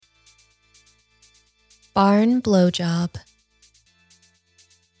Barn Blowjob.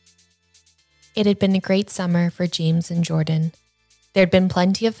 It had been a great summer for James and Jordan. There had been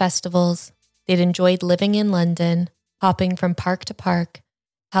plenty of festivals. They'd enjoyed living in London, hopping from park to park,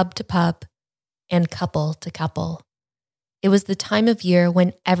 pub to pub, and couple to couple. It was the time of year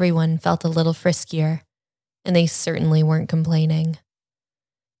when everyone felt a little friskier, and they certainly weren't complaining.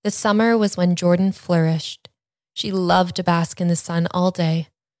 The summer was when Jordan flourished. She loved to bask in the sun all day,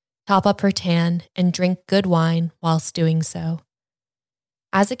 top up her tan, and drink good wine whilst doing so.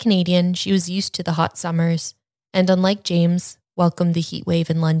 As a Canadian, she was used to the hot summers, and unlike James, welcomed the heat wave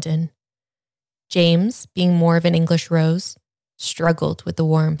in London. James, being more of an English rose, struggled with the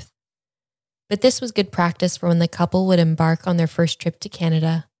warmth. But this was good practice for when the couple would embark on their first trip to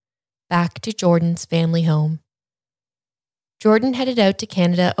Canada, back to Jordan's family home. Jordan headed out to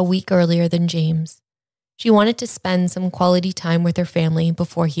Canada a week earlier than James. She wanted to spend some quality time with her family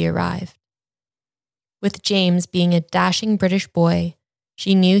before he arrived. With James being a dashing British boy,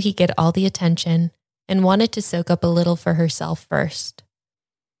 she knew he'd get all the attention and wanted to soak up a little for herself first.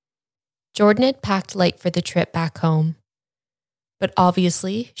 Jordan had packed light for the trip back home. But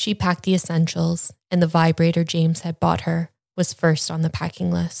obviously, she packed the essentials, and the vibrator James had bought her was first on the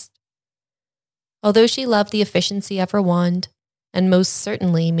packing list. Although she loved the efficiency of her wand, and most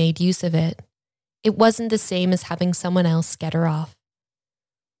certainly made use of it, it wasn't the same as having someone else get her off.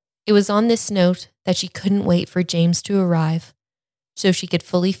 It was on this note that she couldn't wait for James to arrive, so she could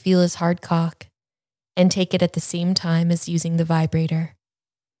fully feel his hard cock and take it at the same time as using the vibrator.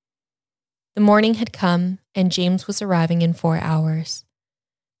 The morning had come, and James was arriving in 4 hours.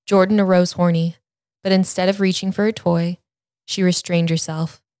 Jordan arose horny, but instead of reaching for a toy, she restrained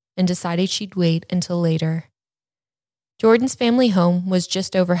herself and decided she'd wait until later. Jordan's family home was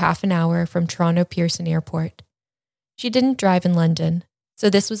just over half an hour from Toronto Pearson Airport. She didn't drive in London, so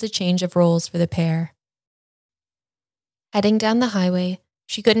this was a change of roles for the pair. Heading down the highway,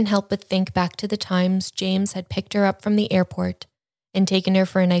 she couldn't help but think back to the times James had picked her up from the airport and taken her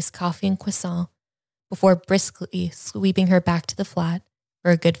for a nice coffee and croissant before briskly sweeping her back to the flat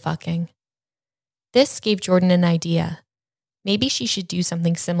for a good fucking. This gave Jordan an idea. Maybe she should do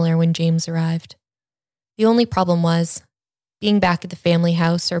something similar when James arrived. The only problem was, being back at the family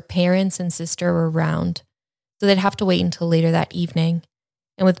house, her parents and sister were around, so they'd have to wait until later that evening,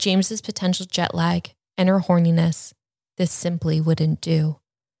 and with James's potential jet lag and her horniness, this simply wouldn't do.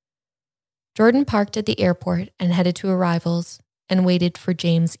 Jordan parked at the airport and headed to arrivals and waited for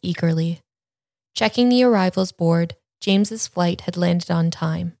James eagerly. Checking the arrivals board, James's flight had landed on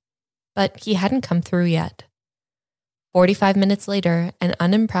time, but he hadn't come through yet. 45 minutes later, and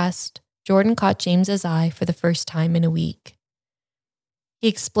unimpressed, Jordan caught James's eye for the first time in a week. He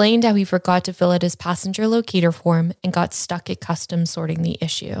explained how he forgot to fill out his passenger locator form and got stuck at customs sorting the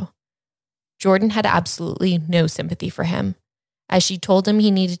issue. Jordan had absolutely no sympathy for him, as she told him he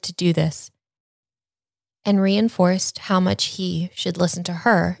needed to do this, and reinforced how much he should listen to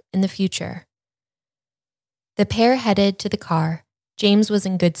her in the future. The pair headed to the car. James was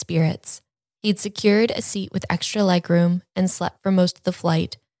in good spirits. He'd secured a seat with extra legroom and slept for most of the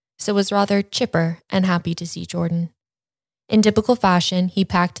flight, so was rather chipper and happy to see Jordan. In typical fashion, he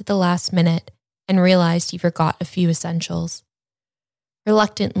packed at the last minute and realized he forgot a few essentials.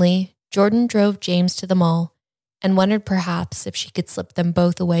 Reluctantly, Jordan drove James to the mall and wondered perhaps if she could slip them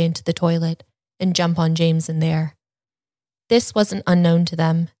both away into the toilet and jump on James in there. This wasn't unknown to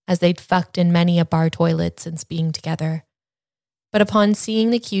them, as they'd fucked in many a bar toilet since being together. But upon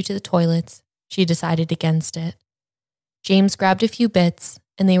seeing the queue to the toilets, she decided against it. James grabbed a few bits,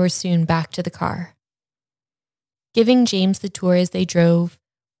 and they were soon back to the car. Giving James the tour as they drove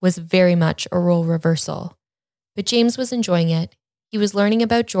was very much a role reversal, but James was enjoying it. He was learning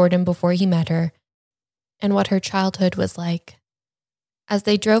about Jordan before he met her and what her childhood was like. As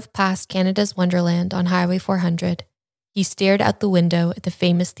they drove past Canada's Wonderland on Highway 400, he stared out the window at the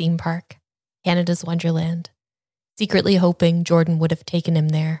famous theme park, Canada's Wonderland, secretly hoping Jordan would have taken him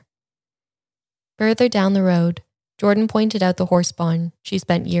there. Further down the road, Jordan pointed out the horse barn she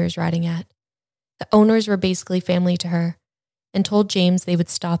spent years riding at. The owners were basically family to her and told James they would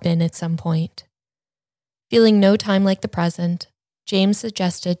stop in at some point. Feeling no time like the present, James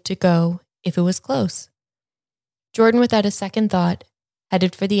suggested to go if it was close. Jordan, without a second thought,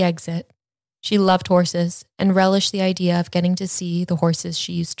 headed for the exit. She loved horses and relished the idea of getting to see the horses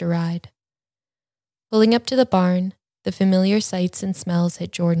she used to ride. Pulling up to the barn, the familiar sights and smells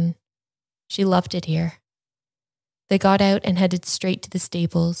hit Jordan. She loved it here. They got out and headed straight to the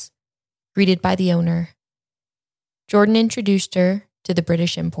stables, greeted by the owner. Jordan introduced her to the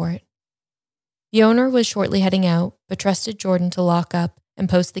British import. The owner was shortly heading out, but trusted Jordan to lock up and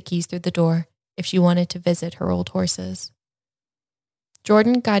post the keys through the door if she wanted to visit her old horses.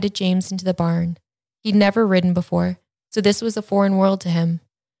 Jordan guided James into the barn. He'd never ridden before, so this was a foreign world to him.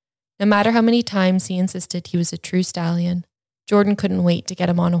 No matter how many times he insisted he was a true stallion, Jordan couldn't wait to get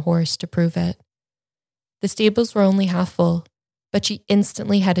him on a horse to prove it. The stables were only half full, but she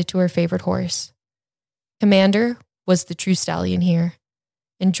instantly headed to her favorite horse. Commander was the true stallion here,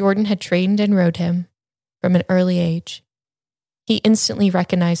 and Jordan had trained and rode him from an early age. He instantly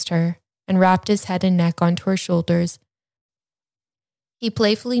recognized her and wrapped his head and neck onto her shoulders. He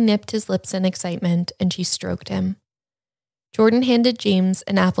playfully nipped his lips in excitement, and she stroked him. Jordan handed James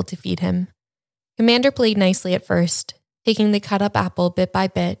an apple to feed him. Commander played nicely at first, taking the cut-up apple bit by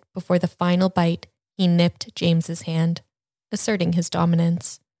bit before the final bite he nipped James's hand, asserting his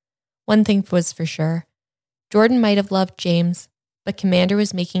dominance. One thing was for sure. Jordan might have loved James, but Commander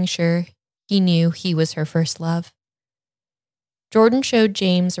was making sure he knew he was her first love. Jordan showed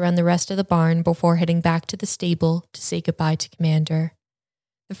James around the rest of the barn before heading back to the stable to say goodbye to Commander.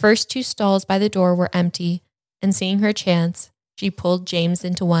 The first 2 stalls by the door were empty, and seeing her chance, she pulled James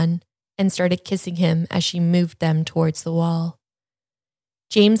into one and started kissing him as she moved them towards the wall.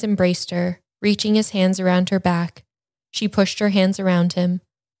 James embraced her, reaching his hands around her back. She pushed her hands around him,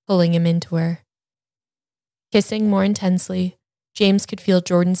 pulling him into her. Kissing more intensely, James could feel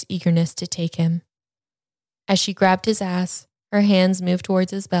Jordan's eagerness to take him. As she grabbed his ass, her hands moved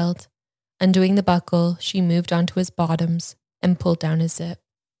towards his belt. Undoing the buckle, she moved onto his bottoms and pulled down his zip.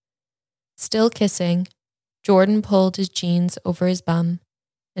 Still kissing, Jordan pulled his jeans over his bum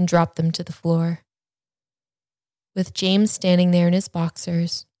and dropped them to the floor. With James standing there in his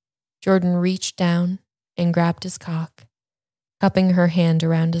boxers, Jordan reached down and grabbed his cock, cupping her hand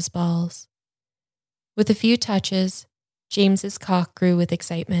around his balls. With a few touches, James's cock grew with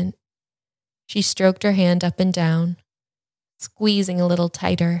excitement. She stroked her hand up and down, squeezing a little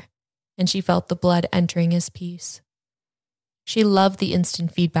tighter, and she felt the blood entering his piece. She loved the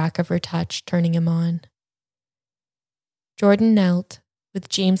instant feedback of her touch, turning him on. Jordan knelt, with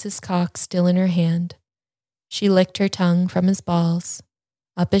James's cock still in her hand. She licked her tongue from his balls,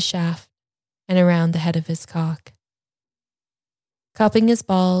 up his shaft, and around the head of his cock. Cupping his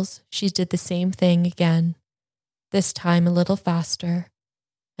balls, she did the same thing again, this time a little faster,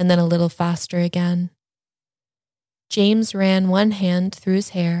 and then a little faster again. James ran one hand through his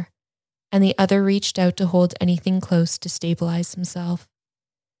hair, and the other reached out to hold anything close to stabilize himself.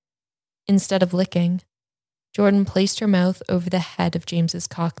 Instead of licking, Jordan placed her mouth over the head of James's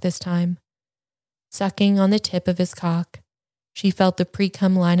cock this time. Sucking on the tip of his cock, she felt the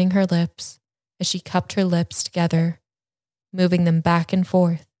pre-cum lining her lips as she cupped her lips together, moving them back and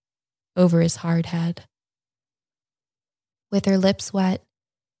forth over his hard head. With her lips wet,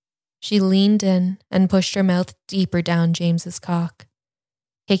 she leaned in and pushed her mouth deeper down James's cock,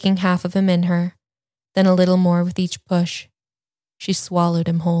 taking half of him in her, then a little more with each push. She swallowed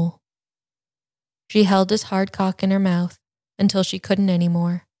him whole. She held his hard cock in her mouth until she couldn't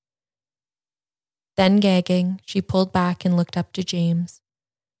anymore. Then gagging, she pulled back and looked up to James,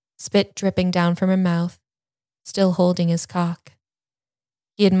 spit dripping down from her mouth, still holding his cock.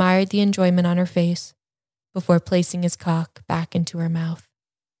 He admired the enjoyment on her face before placing his cock back into her mouth.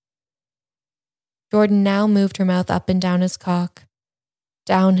 Jordan now moved her mouth up and down his cock,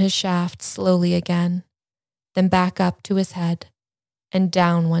 down his shaft slowly again, then back up to his head, and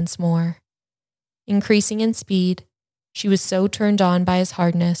down once more. Increasing in speed, she was so turned on by his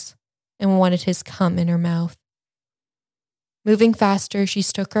hardness and wanted his cum in her mouth. Moving faster, she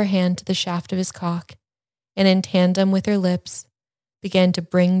took her hand to the shaft of his cock and in tandem with her lips, began to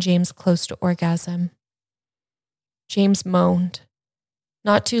bring James close to orgasm. James moaned,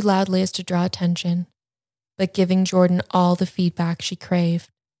 not too loudly as to draw attention, but giving Jordan all the feedback she craved.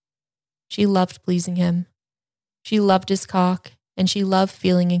 She loved pleasing him. She loved his cock, and she loved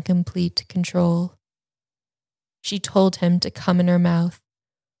feeling in complete control. She told him to come in her mouth.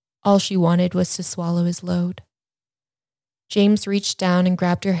 All she wanted was to swallow his load. James reached down and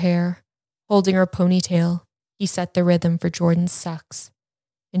grabbed her hair. Holding her ponytail, he set the rhythm for Jordan's sucks,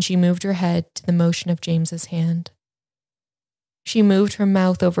 and she moved her head to the motion of James's hand. She moved her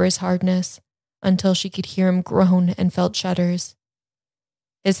mouth over his hardness until she could hear him groan and felt shudders.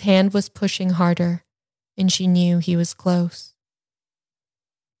 His hand was pushing harder, and she knew he was close.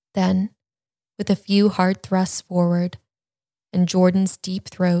 Then, with a few hard thrusts forward and Jordan's deep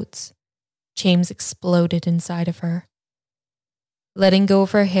throats, James exploded inside of her. Letting go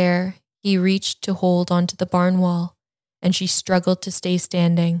of her hair, he reached to hold onto the barn wall, and she struggled to stay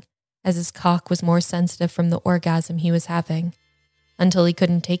standing as his cock was more sensitive from the orgasm he was having, until he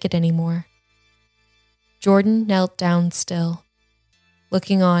couldn't take it anymore. Jordan knelt down still.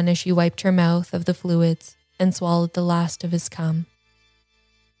 looking on as she wiped her mouth of the fluids and swallowed the last of his cum.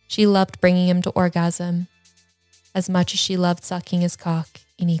 She loved bringing him to orgasm as much as she loved sucking his cock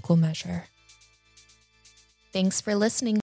in equal measure. Thanks for listening.